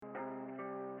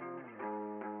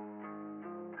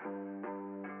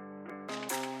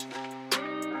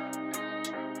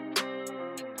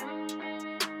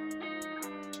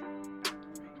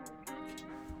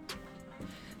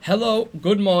Hello,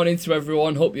 good morning to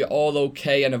everyone. Hope you're all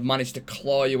okay and have managed to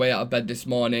claw your way out of bed this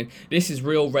morning. This is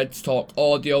Real Reds Talk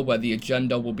Audio, where the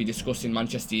agenda will be discussing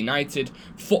Manchester United,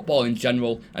 football in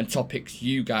general, and topics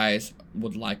you guys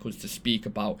would like us to speak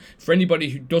about. For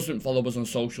anybody who doesn't follow us on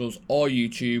socials or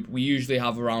YouTube, we usually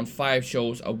have around 5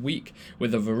 shows a week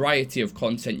with a variety of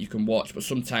content you can watch, but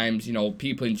sometimes,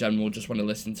 people in general just want to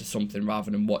listen to something rather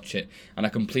than watch it, and I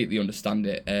completely understand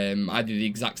it. I do the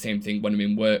exact same thing when I'm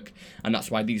in work, and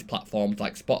that's why these platforms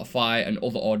like Spotify and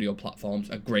other audio platforms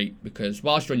are great, because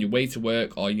whilst you're on your way to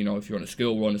work, or if you're on a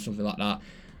school run or something like that,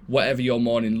 whatever your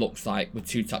morning looks like, with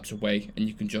 2 taps away and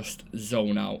you can just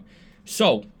zone out.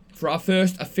 So for our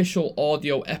first official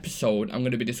audio episode, I'm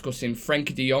going to be discussing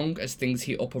Frenkie de Jong as things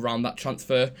heat up around that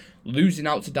transfer, losing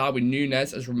out to Darwin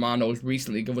Nunēz as Romano's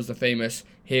recently gave us the famous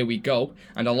 "here we go,"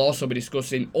 and I'll also be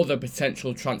discussing other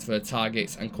potential transfer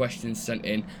targets and questions sent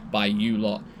in by you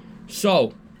lot.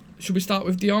 So, should we start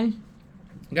with de Jong,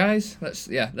 guys? Let's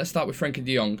start with Frenkie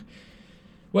de Jong.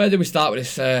 Where do we start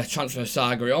with this transfer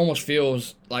saga? It almost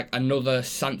feels like another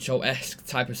Sancho-esque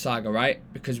type of saga, right?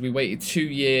 Because we waited 2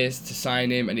 years to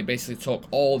sign him, and he basically took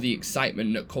all the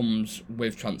excitement that comes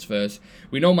with transfers.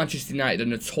 We know Manchester United are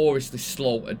notoriously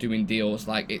slow at doing deals,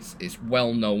 like it's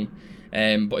well known.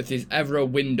 But if there's ever a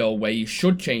window where you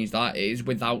should change that, it is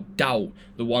without doubt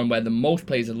the one where the most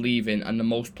players are leaving and the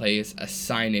most players are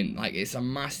signing. Like, it's a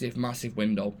massive, massive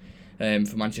window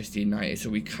for Manchester United, so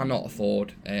we cannot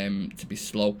afford to be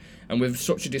slow. And with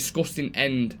such a disgusting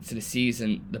end to the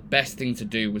season, the best thing to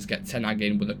do was get Ten Hag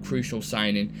in with a crucial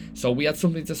signing, so we had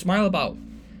something to smile about. Do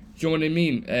you know what I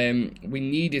mean? We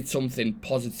needed something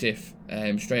positive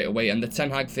straight away, and the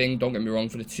Ten Hag thing, don't get me wrong,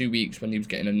 for the 2 weeks when he was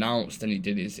getting announced and he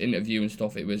did his interview and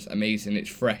stuff, it was amazing, it's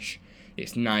fresh,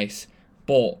 it's nice.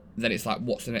 But then it's like,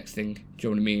 what's the next thing? Do you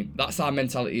know what I mean? That's our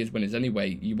mentality as winners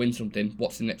anyway. You win something,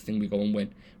 what's the next thing we go and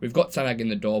win? We've got Ten Hag in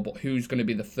the door, but who's going to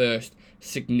be the first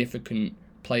significant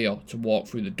player to walk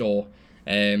through the door?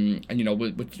 And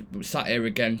we're sat here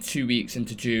again 2 weeks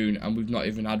into June, and we've not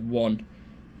even had one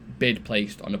bid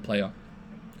placed on a player.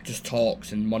 Just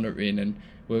talks and monitoring, and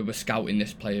we're scouting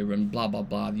this player and blah blah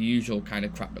blah, the usual kind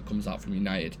of crap that comes out from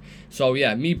United. So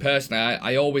yeah, me personally,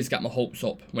 I always get my hopes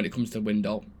up when it comes to the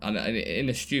window, and in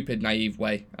a stupid, naive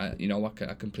way. I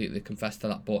completely confess to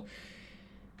that, but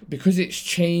because it's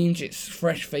change, it's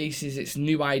fresh faces, it's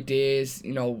new ideas.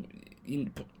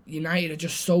 United are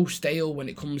just so stale when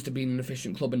it comes to being an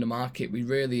efficient club in the market. We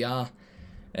really are.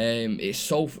 It's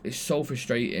so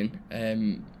frustrating.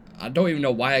 I don't even know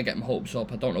why I get my hopes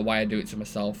up. I don't know why I do it to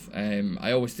myself.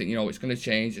 I always think, it's going to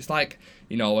change. It's like,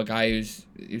 a guy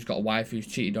who's got a wife who's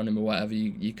cheated on him or whatever.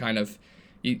 You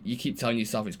keep telling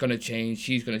yourself it's going to change,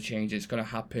 she's going to change, it's going to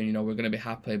happen, we're going to be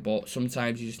happy. But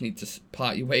sometimes you just need to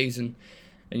part your ways and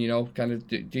kind of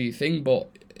do your thing. But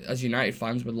as United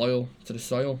fans, we're loyal to the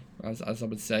soil, as I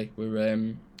would say.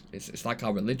 We're it's like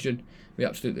our religion. We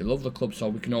absolutely love the club, so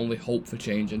we can only hope for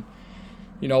change. And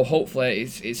hopefully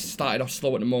it's started off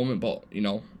slow at the moment, but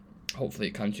hopefully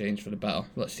it can change for the better.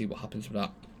 Let's see what happens with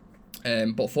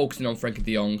that. But focusing on Frenkie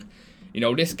de Jong,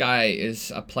 this guy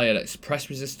is a player that's press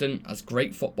resistant, has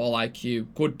great football IQ,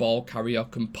 good ball carrier,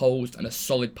 composed, and a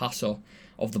solid passer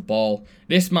of the ball.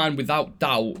 This man, without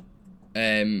doubt,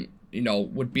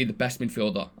 would be the best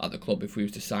midfielder at the club if we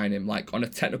was to sign him. Like, on a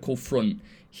technical front,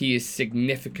 he is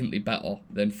significantly better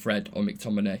than Fred or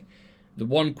McTominay. The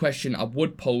one question I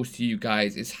would pose to you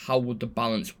guys is, how would the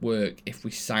balance work if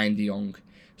we signed de Jong?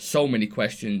 So many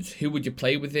questions. Who would you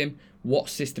play with him? What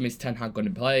system is Ten Hag going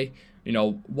to play?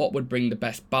 What would bring the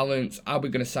best balance? Are we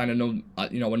going to sign another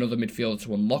midfielder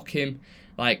to unlock him?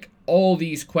 Like, all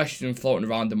these questions floating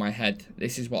around in my head.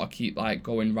 This is what I keep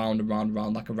going round and round and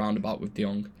round, like a roundabout with de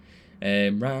Jong.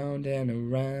 Round and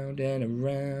around and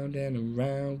around and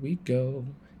around we go.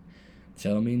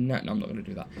 Tell me that. No, I'm not going to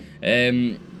do that.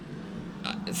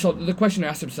 So the question I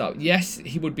asked myself, yes,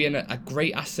 he would be a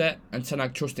great asset, and Ten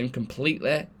Hag trust him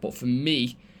completely, but for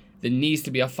me, there needs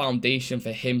to be a foundation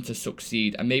for him to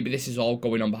succeed. And maybe this is all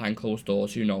going on behind closed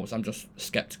doors, who knows? I'm just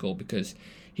sceptical, because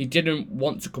he didn't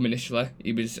want to come initially.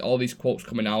 He was all these quotes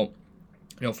coming out,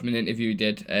 from an interview he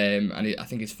did, and I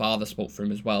think his father spoke for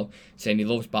him as well, saying he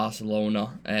loves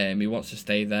Barcelona, he wants to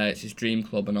stay there, it's his dream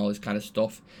club and all this kind of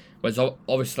stuff. Whereas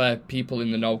obviously people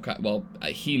in the know,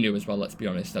 he knew as well, let's be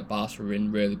honest, that Barca were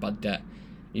in really bad debt.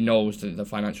 He knows the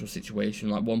financial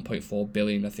situation, like 1.4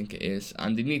 billion I think it is,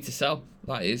 and they need to sell.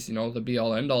 That is, the be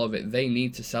all end all of it. They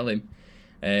need to sell him.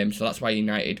 So that's why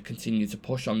United continue to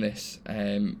push on this.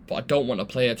 But I don't want a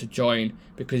player to join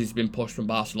because he's been pushed from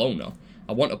Barcelona.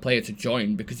 I want a player to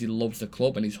join because he loves the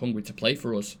club and he's hungry to play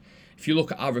for us. If you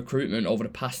look at our recruitment over the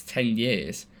past 10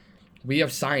 years, we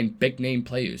have signed big name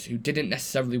players who didn't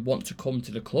necessarily want to come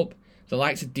to the club. The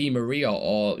likes of Di Maria,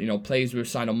 or players who have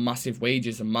signed on massive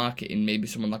wages and marketing, maybe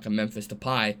someone like a Memphis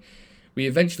Depay. We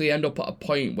eventually end up at a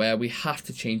point where we have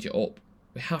to change it up.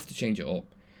 We have to change it up.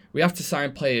 We have to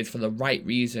sign players for the right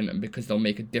reason and because they'll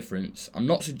make a difference. I'm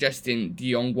not suggesting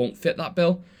De Jong won't fit that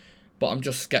bill, but I'm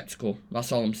just sceptical.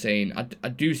 That's all I'm saying. I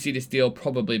do see this deal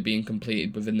probably being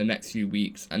completed within the next few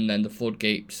weeks, and then the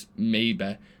floodgates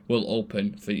maybe will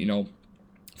open for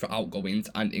for outgoings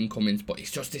and incomings. But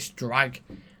it's just this drag,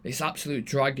 this absolute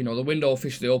drag. The window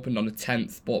officially opened on the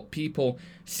 10th, but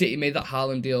City made that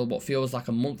Haaland deal what feels like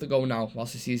a month ago now,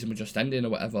 whilst the season was just ending or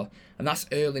whatever, and that's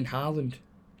Erling Haaland.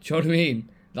 Do you know what I mean?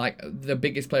 Like, the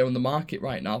biggest player on the market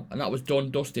right now, and that was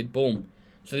done, dusted, boom.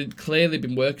 So they've clearly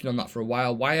been working on that for a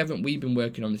while. Why haven't we been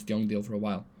working on this De Jong deal for a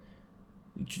while?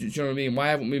 Do you know what I mean? Why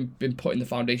haven't we been putting the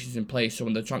foundations in place so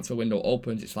when the transfer window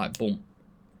opens, it's like, boom.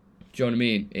 Do you know what I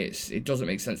mean? It doesn't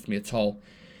make sense to me at all.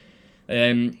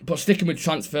 But sticking with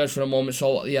transfers for a moment,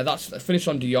 so yeah, that's finished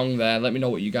on De Jong there. Let me know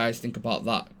what you guys think about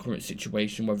that current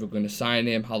situation, whether we're going to sign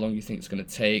him, how long you think it's going to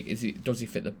take, does he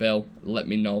fit the bill? Let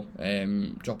me know.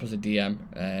 Drop us a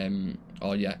DM.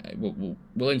 Or yeah,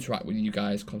 we'll interact with you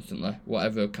guys constantly,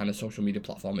 whatever kind of social media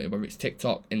platform it is, whether it's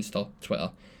TikTok, Insta,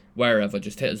 Twitter, wherever.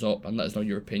 Just hit us up and let us know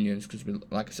your opinions, because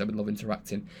like I said, we love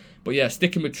interacting. But yeah,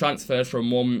 sticking with transfers for a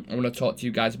moment, I want to talk to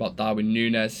you guys about Darwin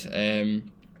Nunēz.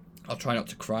 I'll try not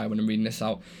to cry when I'm reading this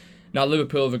out. Now,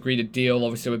 Liverpool have agreed a deal,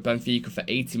 obviously, with Benfica for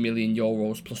 €80 million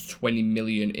plus 20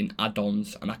 million in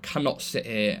add-ons, and I cannot sit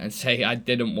here and say I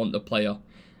didn't want the player.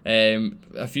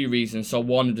 A few reasons. So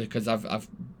one, because I've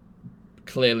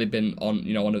clearly been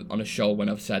on a show when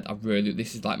I've said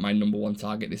this is like my number one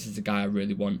target. This is the guy I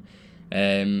really want.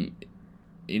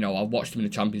 I've watched him in the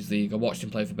Champions League. I watched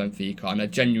him play for Benfica, and I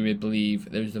genuinely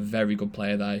believe there is a very good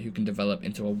player there who can develop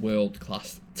into a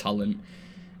world-class talent.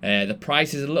 The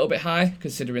price is a little bit high,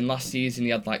 considering last season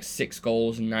he had like 6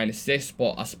 goals and 9 assists,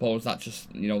 but I suppose that's just,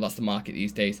 that's the market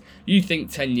these days. You think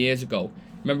 10 years ago,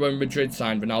 remember when Madrid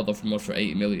signed Ronaldo from us for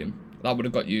 80 million? That would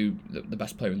have got you the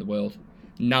best player in the world.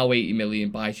 Now 80 million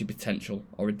buys you potential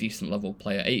or a decent level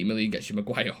player. 80 million gets you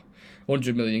Maguire.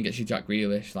 100 million gets you Jack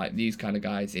Grealish. Like, these kind of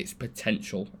guys, it's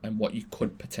potential and what you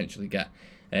could potentially get.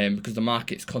 Because the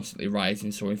market's constantly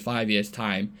rising, so in 5 years'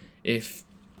 time, if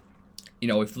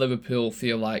Liverpool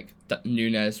feel like that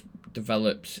Nunēz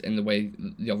develops in the way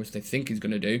they obviously think he's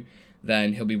going to do,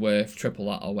 then he'll be worth triple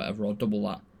that or whatever, or double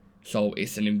that. So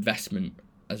it's an investment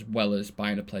as well as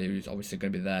buying a player who's obviously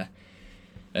going to be there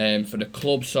for the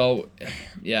club. So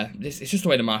yeah, it's just the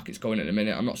way the market's going at the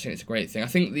minute. I'm not saying it's a great thing. I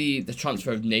think the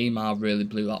transfer of Neymar really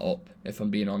blew that up, if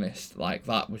I'm being honest. Like,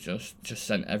 that was just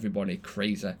sent everybody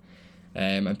crazy.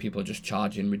 And people are just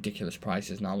charging ridiculous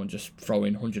prices now and just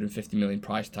throwing 150 million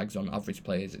price tags on average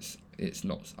players. It's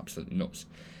nuts, absolutely nuts.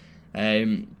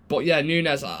 But yeah,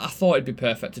 Nunēz, I thought it'd be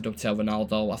perfect to dovetail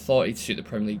Ronaldo. I thought he'd suit the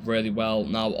Premier League really well.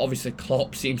 Now, obviously,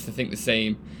 Klopp seems to think the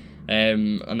same,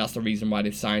 and that's the reason why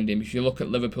they've signed him. If you look at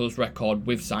Liverpool's record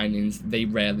with signings, they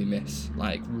rarely miss.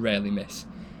 Like, rarely miss.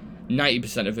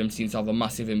 90% of them seem to have a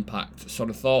massive impact. So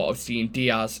the thought of seeing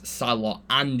Diaz, Salah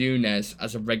and Nunēz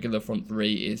as a regular front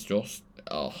three is just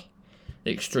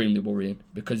extremely worrying,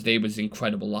 because they was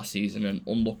incredible last season and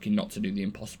unlucky not to do the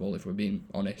impossible, if we're being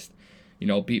honest.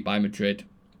 Beat by Madrid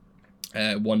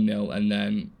 1-0, and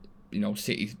then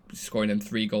City scoring them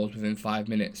 3 goals within 5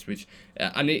 minutes, which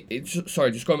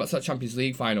just going back to that Champions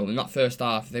League final, in that first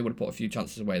half they would have put a few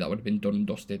chances away that would have been done and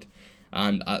dusted.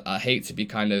 And I hate to be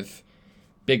kind of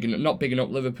not bigging up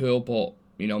Liverpool, but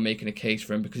making a case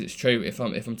for him, because it's true. If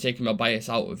I'm taking my bias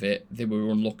out of it, they were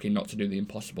unlucky not to do the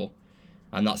impossible,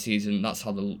 and that season, that's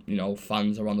how the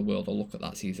fans around the world will look at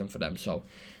that season for them. So,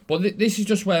 but this is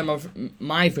just where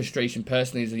my frustration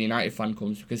personally as a United fan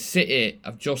comes, because City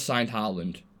have just signed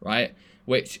Haaland, right?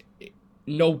 Which,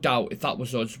 no doubt, if that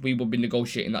was us, we would be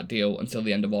negotiating that deal until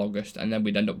the end of August, and then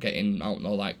we'd end up getting, I don't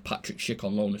know, like Patrick Schick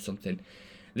on loan or something.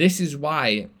 This is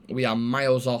why we are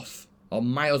miles off or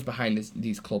miles behind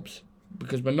these clubs,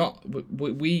 because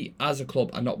we as a club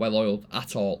are not well oiled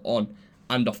at all on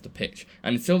and off the pitch.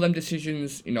 And until them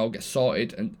decisions get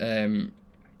sorted, and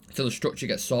until the structure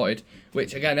gets sorted,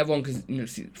 which again everyone can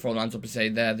throw their hands up and say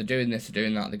they're doing this, they're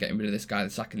doing that, they're getting rid of this guy, they're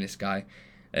sacking this guy.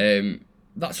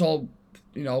 That's all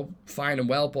fine and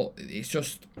well, but it's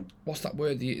just, what's that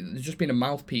word? They're just being a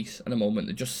mouthpiece at the moment.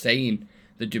 They're just saying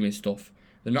they're doing stuff.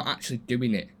 They're not actually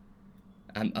doing it.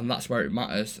 And that's where it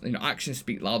matters. Actions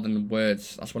speak louder than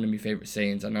words. That's one of my favourite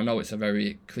sayings. And I know it's a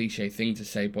very cliche thing to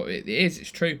say, but it's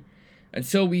true.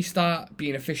 Until we start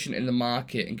being efficient in the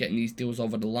market and getting these deals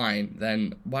over the line,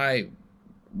 then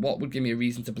what would give me a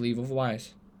reason to believe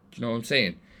otherwise? Do you know what I'm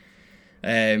saying?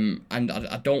 And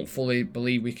I don't fully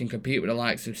believe we can compete with the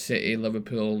likes of City,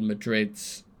 Liverpool,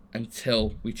 Madrid's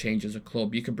until we change as a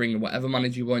club. You can bring in whatever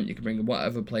manager you want, you can bring in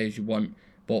whatever players you want,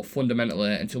 but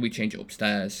fundamentally, until we change it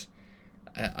upstairs,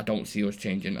 I don't see us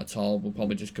changing at all. We'll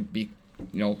probably just be,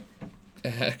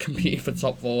 competing for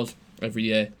top fours every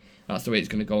year. That's the way it's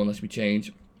going to go unless we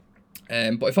change.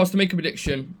 But if I was to make a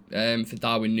prediction for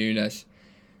Darwin Nunez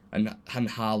and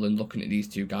Haaland, looking at these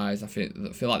two guys, I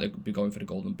feel like they'd be going for the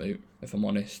golden boot, if I'm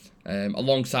honest.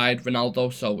 Alongside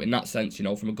Ronaldo, so in that sense,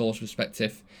 from a goals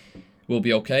perspective, we'll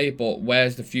be okay. But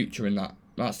where's the future in that?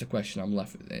 That's the question I'm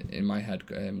left in my head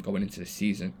going into this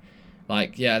season.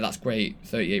 Like, yeah, that's great.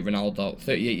 38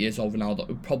 years old Ronaldo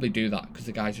would probably do that because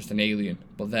the guy's just an alien.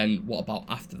 But then what about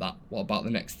after that? What about the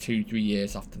next 2-3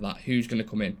 years after that? Who's going to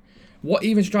come in? What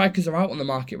even strikers are out on the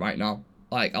market right now?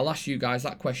 Like, I'll ask you guys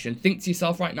that question. Think to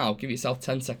yourself right now. Give yourself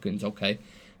 10 seconds, okay?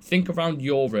 Think around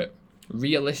Europe.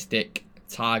 Realistic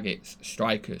targets,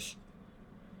 strikers.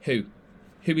 Who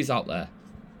is out there?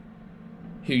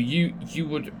 Who you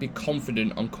would be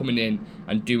confident on coming in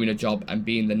and doing a job and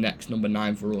being the next number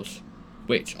 9 for us?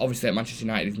 Which, obviously, at Manchester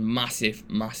United is massive,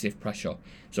 massive pressure.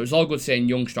 So it's all good saying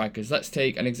young strikers. Let's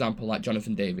take an example like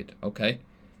Jonathan David, okay?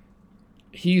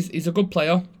 He's a good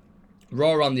player.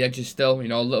 Raw around the edges still, a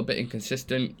little bit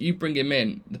inconsistent. You bring him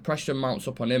in, the pressure mounts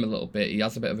up on him a little bit. He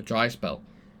has a bit of a dry spell.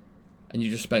 And you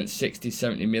just spent 60,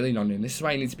 70 million on him. This is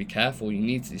why you need to be careful.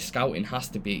 The scouting has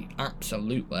to be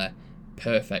absolutely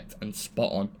perfect and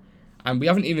spot on. And we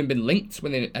haven't even been linked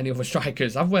with any other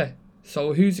strikers, have we?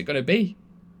 So who's it going to be?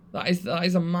 That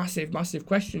is a massive, massive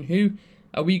question. Who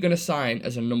are we going to sign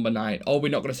as a number 9? Or we're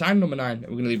not going to sign number 9. We're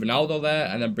going to leave Ronaldo there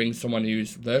and then bring someone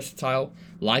who's versatile,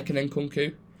 like an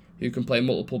Nkunku, who can play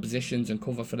multiple positions and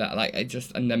cover for that.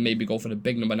 And then maybe go for the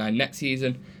big number 9 next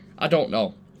season. I don't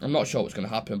know. I'm not sure what's going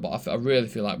to happen, but I really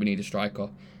feel like we need a striker.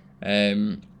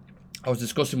 I was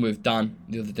discussing with Dan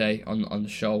the other day on the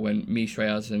show when me,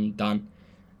 Shreyas and Dan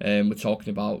were talking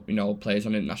about, players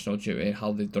on international duty,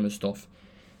 how they've done and stuff.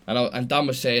 And Dan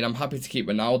was saying, I'm happy to keep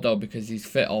Ronaldo because he's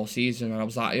fit all season. And I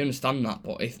was like, I understand that,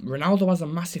 but if Ronaldo has a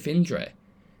massive injury,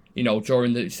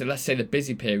 during let's say the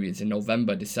busy periods in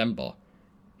November, December,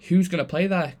 who's going to play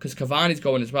there? Because Cavani's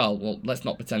going as well. Well, let's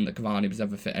not pretend that Cavani was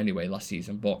ever fit anyway last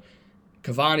season, but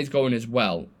Cavani's going as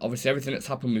well. Obviously, everything that's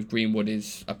happened with Greenwood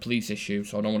is a police issue,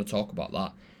 so I don't want to talk about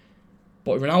that.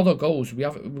 But if Ronaldo goes,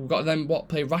 we've got to then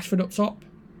play Rashford up top?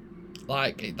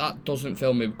 Like, that doesn't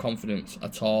fill me with confidence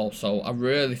at all. So I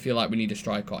really feel like we need a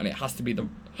striker, and it has to be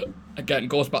again, it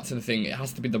goes back to the thing, it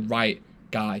has to be the right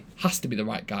guy. Has to be the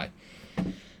right guy.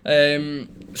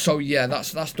 So yeah,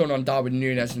 that's done on Darwin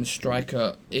Nunez and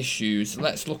striker issues.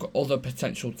 Let's look at other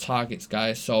potential targets,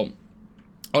 guys. So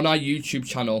on our YouTube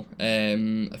channel,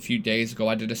 a few days ago,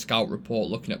 I did a scout report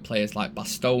looking at players like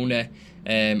Bastoni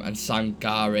and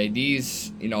Sangare.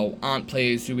 These, aren't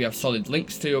players who we have solid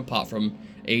links to, apart from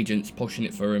agents pushing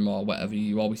it for him or whatever.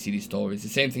 You always see these stories. The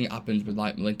same thing happens with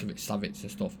like Milinkovic-Savic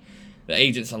and stuff. The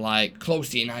agents are like, close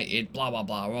to United, blah, blah,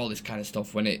 blah, all this kind of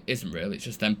stuff, when it isn't really. It's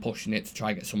just them pushing it to try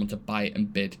and get someone to buy it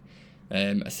and bid.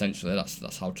 Essentially,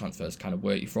 that's how transfers kind of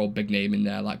work. You throw a big name in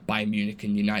there, like Bayern Munich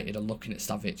and United are looking at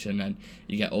Savic, and then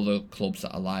you get other clubs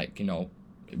that are like,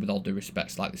 with all due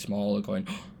respect, slightly smaller, going,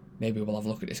 oh, maybe we'll have a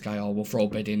look at this guy, or we'll throw a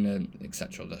bid in, and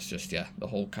etc. That's just, the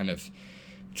whole kind of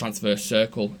transfer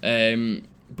circle.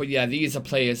 But yeah, these are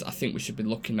players I think we should be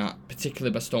looking at,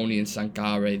 particularly Bastoni and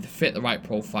Sangare. They fit the right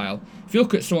profile. If you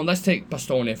look at someone, let's take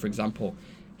Bastoni for example.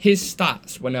 His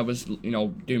stats, when I was,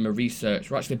 doing my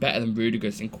research, were actually better than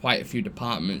Rudiger's in quite a few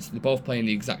departments. They're both playing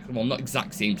the not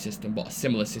exact same system, but a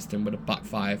similar system with a back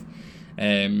 5.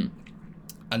 And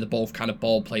they're both kind of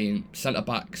ball-playing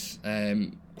centre-backs,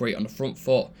 great on the front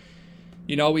foot.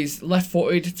 He's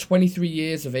left-footed, 23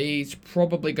 years of age,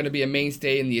 probably going to be a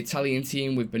mainstay in the Italian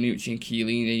team with Bonucci and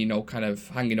Chiellini, kind of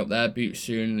hanging up their boots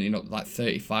soon, like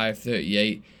 35,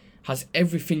 38. Has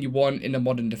everything you want in a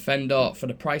modern defender. For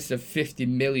the price of 50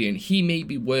 million, he may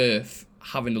be worth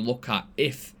having a look at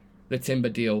if the Timber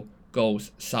deal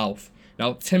goes south.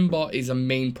 Now, Timber is a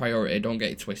main priority, don't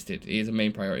get it twisted. He is a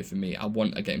main priority for me. I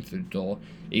want to get him through the door.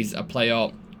 He's a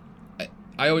player.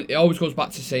 It always goes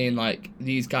back to saying, like,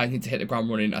 these guys need to hit the ground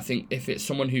running. I think if it's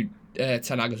someone who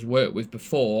Ten Hag has worked with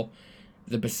before,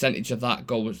 the percentage of that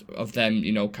goes, of them,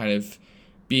 kind of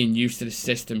being used to the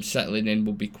system, settling in,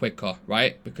 will be quicker,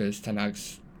 right? Because Ten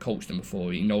Hag's coached them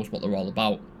before. He knows what they're all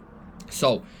about.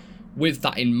 So, with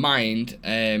that in mind,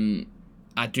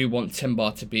 I do want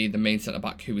Timber to be the main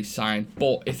centre-back who is signed.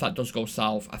 But if that does go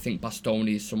south, I think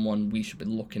Bastoni is someone we should be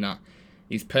looking at.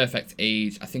 He's perfect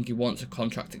age. I think he wants a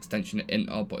contract extension at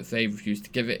Inter, but if they refuse to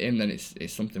give it him, then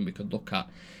it's something we could look at.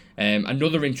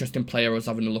 Another interesting player I was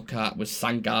having a look at was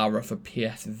Sangara for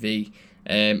PSV.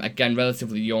 Again,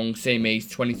 relatively young, same age,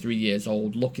 23 years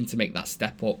old, looking to make that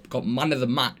step up. Got man of the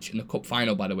match in the cup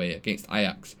final, by the way, against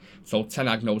Ajax. So Ten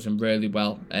Hag knows him really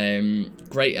well.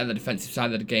 Great at the defensive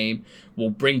side of the game. Will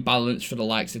bring balance for the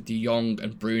likes of De Jong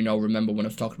and Bruno. Remember when I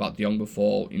was talking about De Jong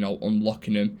before,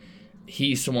 unlocking him.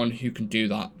 He's someone who can do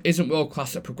that. Isn't world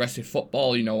class at progressive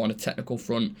football, on a technical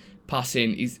front,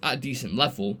 passing. He's at a decent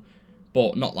level,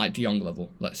 but not like De Jong level,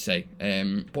 let's say.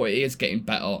 But he is getting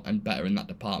better and better in that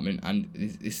department, and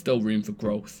there's still room for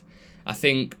growth. I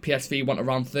think PSV want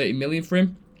around 30 million for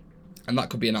him, and that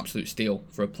could be an absolute steal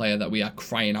for a player that we are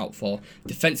crying out for.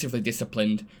 Defensively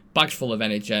disciplined, bags full of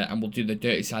energy, and will do the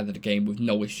dirty side of the game with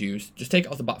no issues. Just take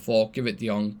it off the back four, give it De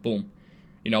Jong, boom.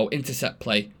 Intercept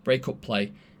play, break up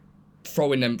play,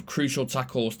 throw in them crucial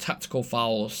tackles, tactical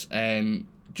fouls, do you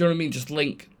know what I mean? Just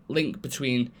link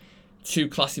between two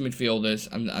classy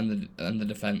midfielders and the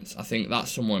defence. I think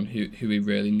that's someone who we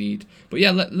really need. But yeah,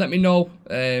 let me know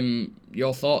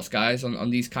your thoughts, guys,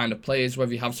 on these kind of players,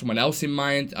 whether you have someone else in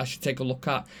mind I should take a look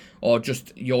at, or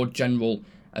just your general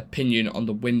opinion on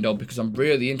the window, because I'm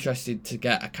really interested to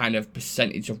get a kind of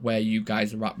percentage of where you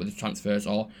guys are at with the transfers,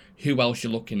 or who else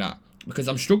you're looking at. Because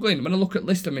I'm struggling when I look at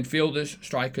list of midfielders,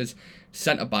 strikers,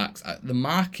 centre-backs. The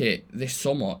market this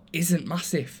summer isn't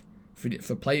massive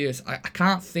for players. I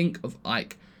can't think of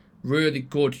really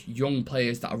good young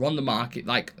players that are on the market.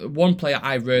 Like, one player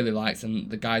I really liked,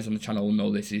 and the guys on the channel will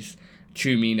know this, is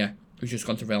Chumina, who's just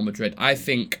gone to Real Madrid. I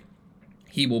think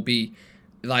he will be,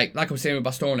 like I was saying with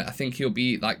Bastoni, I think he'll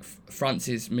be like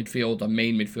France's main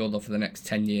midfielder for the next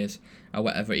 10 years or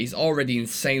whatever. He's already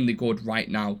insanely good right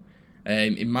now.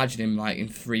 Imagine him in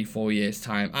 3-4 years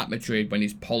time at Madrid when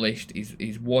he's polished.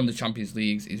 He's won the Champions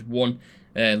Leagues. He's won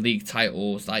league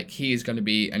titles. He is going to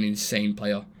be an insane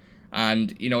player.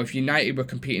 And if United were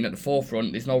competing at the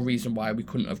forefront, there's no reason why we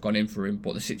couldn't have gone in for him.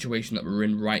 But the situation that we're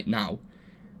in right now,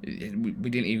 we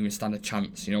didn't even stand a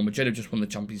chance. Madrid have just won the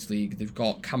Champions League. They've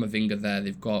got Camavinga there.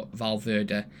 They've got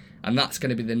Valverde, and that's going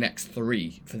to be the next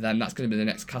three for them. That's going to be the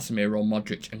next Casemiro,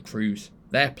 Modric, and Kroos.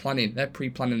 They're planning. They're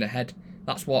pre-planning ahead.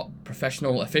 That's what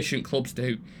professional, efficient clubs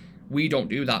do. We don't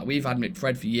do that. We've had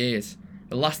McFred for years.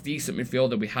 The last decent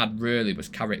midfielder we had really was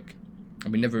Carrick,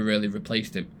 and we never really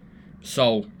replaced him.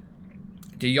 So,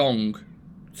 De Jong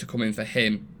to come in for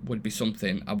him would be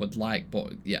something I would like.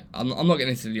 But yeah, I'm not getting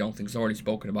into the De Jong thing because I've already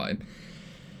spoken about him.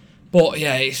 But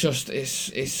yeah, it's just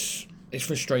it's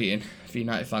frustrating for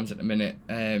United fans at the minute.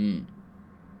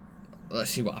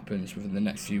 Let's see what happens within the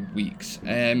next few weeks.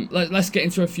 Let's get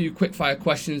into a few quick-fire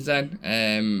questions then.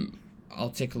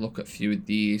 I'll take a look at a few of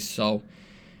these. So,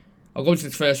 I'll go into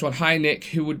the first one. Hi, Nick.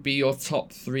 Who would be your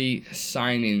top 3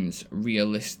 signings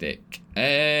realistic?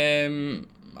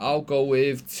 I'll go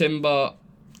with Timber.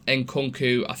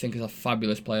 Nkunku, I think, is a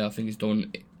fabulous player. I think he's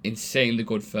done insanely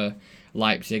good for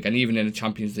Leipzig. And even in the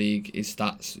Champions League, his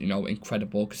stats,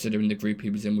 incredible, considering the group he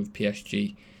was in with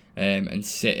PSG and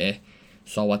City.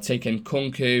 So I'd take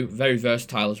Nkunku, very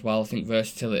versatile as well. I think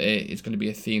versatility is going to be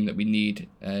a theme that we need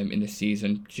in this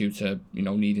season due to,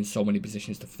 needing so many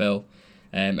positions to fill.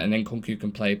 And then Nkunku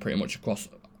can play pretty much across,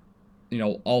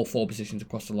 all 4 positions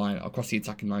across the line, across the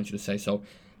attacking line, should I say. So,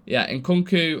 yeah,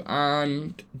 Nkunku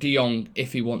and De Jong,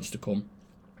 if he wants to come.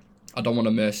 I don't want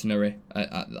a mercenary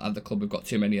at the club. We've got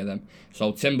too many of them.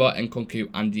 So Timber, Nkunku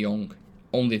and De Jong.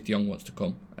 Only if De Jong wants to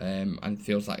come and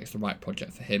feels like it's the right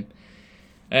project for him.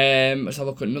 Let's have a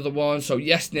look at another one. So,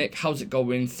 yes, Nick, how's it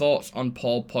going? Thoughts on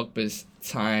Paul Pogba's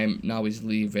time now he's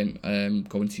leaving,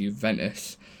 going to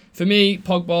Juventus? For me,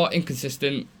 Pogba,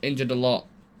 inconsistent, injured a lot,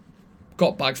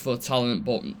 got bags full of talent,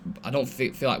 but I don't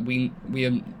feel like we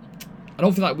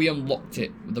unlocked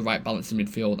it with the right balance in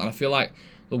midfield. And I feel like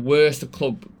the worse the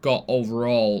club got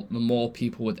overall, the more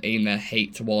people would aim their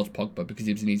hate towards Pogba because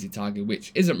he was an easy target,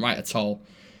 which isn't right at all.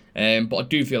 But I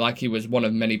do feel like he was one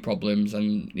of many problems,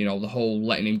 and the whole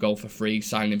letting him go for free,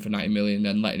 signing him for 90 million,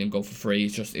 and letting him go for free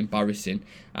is just embarrassing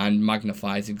and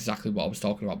magnifies exactly what I was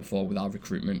talking about before with our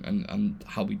recruitment and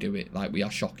how we do it. We are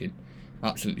shocking,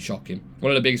 absolutely shocking.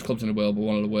 One of the biggest clubs in the world, but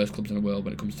one of the worst clubs in the world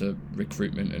when it comes to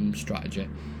recruitment and strategy.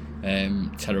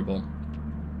 Terrible.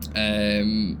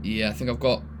 Yeah, I think I've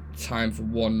got time for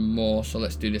one more, so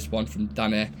let's do this one from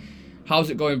Danny.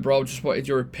 How's it going, bro? Just wanted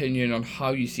your opinion on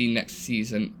how you see next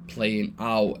season playing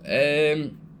out.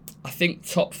 I think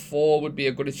top 4 would be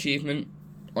a good achievement,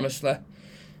 honestly.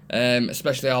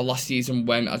 especially how last season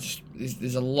went.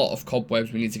 There's a lot of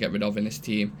cobwebs we need to get rid of in this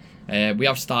team. We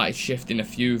have started shifting a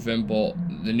few of them, but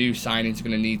the new signings are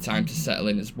going to need time to settle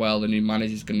in as well. The new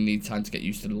manager is going to need time to get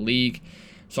used to the league.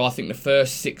 So I think the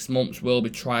first 6 months will be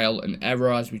trial and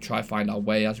error as we try find our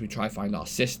way, as we try find our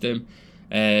system.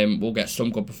 We'll get some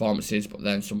good performances, but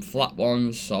then some flat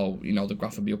ones. So, the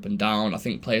graph will be up and down. I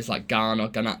think players like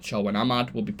Garnacho and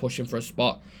Ahmad will be pushing for a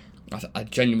spot. I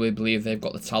genuinely believe they've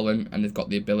got the talent and they've got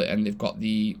the ability and they've got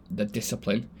the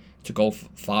discipline to go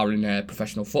far in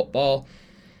professional football.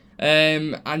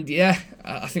 And yeah,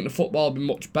 I think the football will be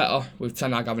much better with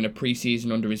Ten Hag having a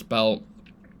pre-season under his belt,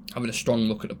 having a strong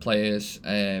look at the players,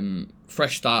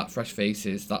 fresh start, fresh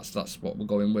faces. That's what we're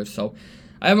going with. So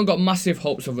I haven't got massive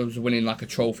hopes of us winning like a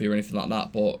trophy or anything like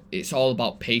that, but it's all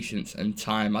about patience and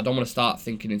time. I don't want to start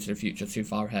thinking into the future too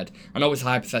far ahead. I know it's a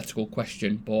hypothetical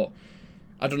question, but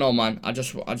I don't know, man. I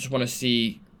just want to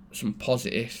see some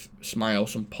positive smile,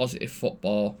 some positive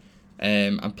football,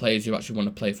 and players who actually want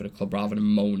to play for the club rather than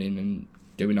moaning and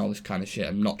doing all this kind of shit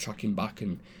and not tracking back.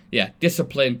 And yeah,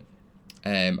 discipline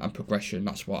and progression.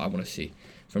 That's what I want to see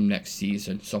from next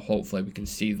season. So hopefully we can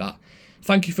see that.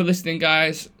 Thank you for listening,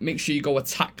 guys. Make sure you go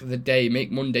attack the day.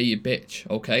 Make Monday your bitch,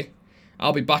 okay?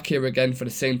 I'll be back here again for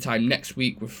the same time next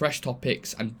week with fresh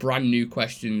topics and brand new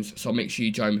questions. So make sure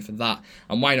you join me for that.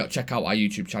 And why not check out our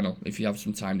YouTube channel if you have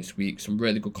some time this week. Some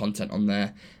really good content on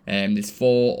there. There's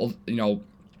 4,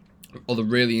 other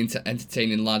really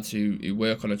entertaining lads who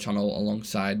work on the channel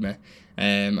alongside me.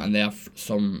 And they have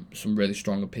some really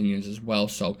strong opinions as well.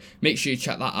 So make sure you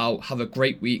check that out. Have a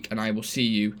great week, and I will see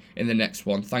you in the next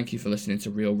one. Thank you for listening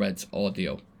to Real Reds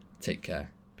Audio. Take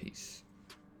care. Peace.